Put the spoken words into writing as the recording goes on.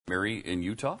Mary in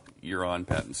Utah, you're on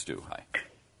Pat and Stu. Hi.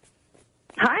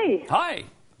 Hi. Hi.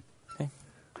 Hey.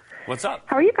 What's up?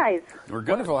 How are you guys? We're good.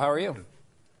 Wonderful. How are you?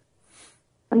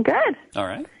 I'm good. All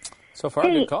right. So far,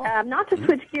 Hey, good call. not to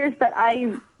switch gears, but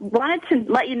I wanted to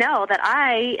let you know that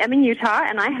I am in Utah,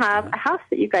 and I have a house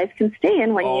that you guys can stay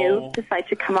in when you decide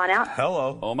to come on out.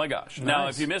 Hello. Oh, my gosh. Nice. Now,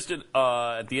 if you missed it,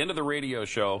 at the end of the radio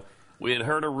show, we had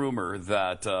heard a rumor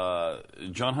that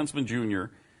Jon Huntsman Jr.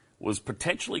 was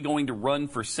potentially going to run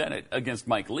for Senate against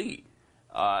Mike Lee.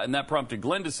 And that prompted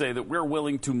Glenn to say that we're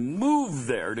willing to move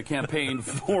there to campaign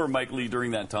for Mike Lee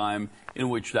during that time in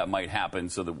which that might happen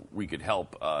so that we could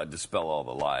help dispel all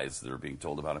the lies that are being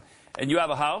told about him. And you have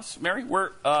a house, Mary?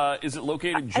 Where is it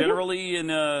located generally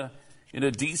in a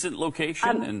decent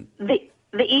location?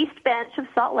 The East Bench of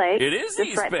Salt Lake. It is the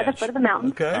East right Bench. at the foot of the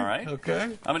mountain. Okay. All right.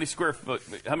 Okay. How many square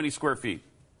feet?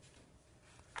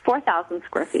 4,000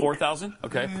 square feet. 4,000?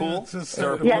 Okay. Pool?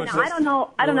 Yeah, now,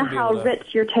 I don't know how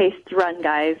rich your tastes run,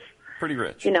 guys. Pretty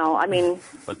rich. You know, I mean,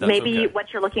 But that's maybe okay.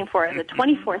 what you're looking for is a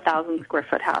 24,000 square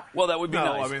foot house. Well, that would be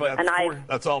No, nice. I mean, but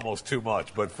that's almost too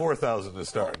much, but 4,000 is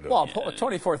starting to... Well,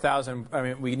 24,000, I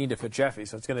mean, we need to fit Jeffy,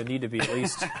 so it's going to need to be at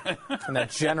least in that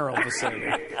general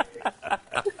vicinity.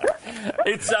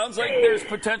 it sounds like there's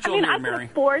potential I mean, here, I can Mary.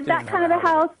 afford that kind of a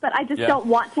house, but I just Yeah. don't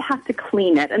want to have to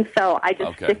clean it, and so I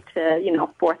just Okay. stick to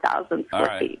 4,000 All square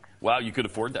right. feet. Wow, you could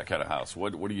afford that kind of house.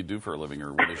 What do you do for a living,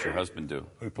 or what does your husband do?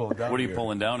 What are you pulling down What are you here?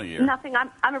 pulling down a year? Nothing.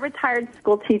 I'm a retired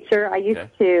school teacher. I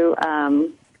used to.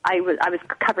 I was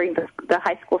covering the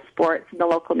high school sports in the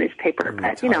local newspaper, but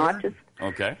I've just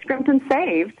Okay. scrimped and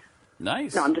saved.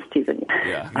 Nice. No, I'm just teasing you.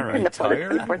 Yeah, I all couldn't right. afford a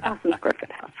 24,000 square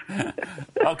foot house.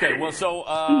 Okay, well,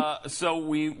 so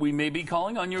we may be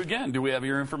calling on you again. Do we have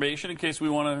your information in case we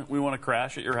want to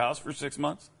crash at your house for 6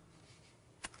 months?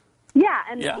 Yeah,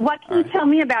 and Yeah, what can all you right. tell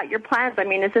me about your plans? I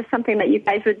mean, is this something that you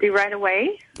guys would do right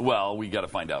away? Well, we got to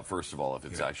find out first of all if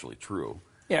it's actually true.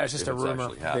 Yeah, it's just If a it's rumor,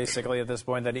 actually happening. basically, at this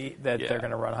point, that Yeah. they're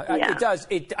going to run. Yeah. It does.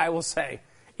 I will say,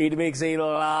 it makes a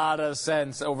lot of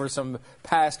sense over some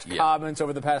past comments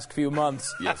over the past few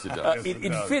months. Yes, it does.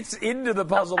 It fits into the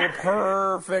puzzle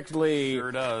perfectly.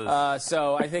 Sure does.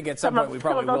 So I think at some point we Some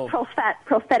probably of those will.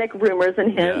 prophetic rumors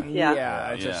and hints.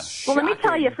 Yeah, just Well, let me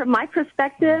tell shocking. you, from my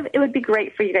perspective, it would be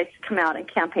great for you guys to come out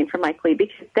and campaign for Mike Lee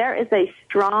because there is a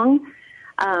strong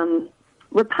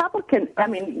Republican. I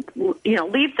mean,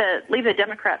 leave the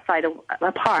Democrat side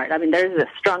apart. I mean, there's a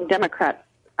strong Democrat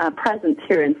presence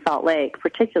here in Salt Lake,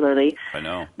 particularly. I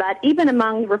know. But even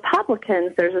among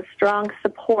Republicans, there's a strong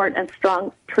support and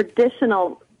strong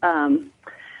traditional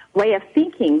way of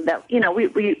thinking that,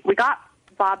 we got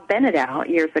Bob Bennett out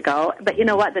years ago, but you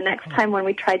know what? The next time when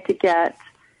we tried to get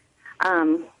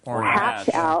Hatch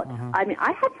out, I mean,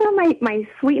 I had some of my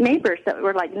sweet neighbors that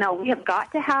were like, no, we have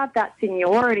got to have that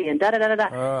seniority and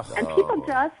da-da-da-da-da. And people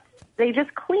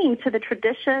just cling to the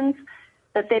traditions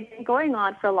that they've been going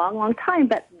on for a long, long time,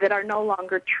 but that are no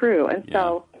longer true. And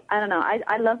so, I don't know.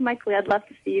 I love Mike Lee. I'd love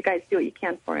to see you guys do what you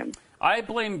can for him. I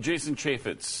blame Jason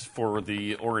Chaffetz for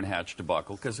the Orrin Hatch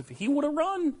debacle because if he would have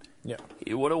run,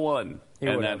 he would have won,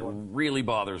 and that really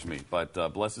bothers me. But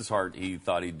bless his heart, he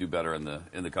thought he'd do better in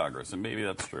the Congress, and maybe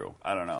that's true. I don't know.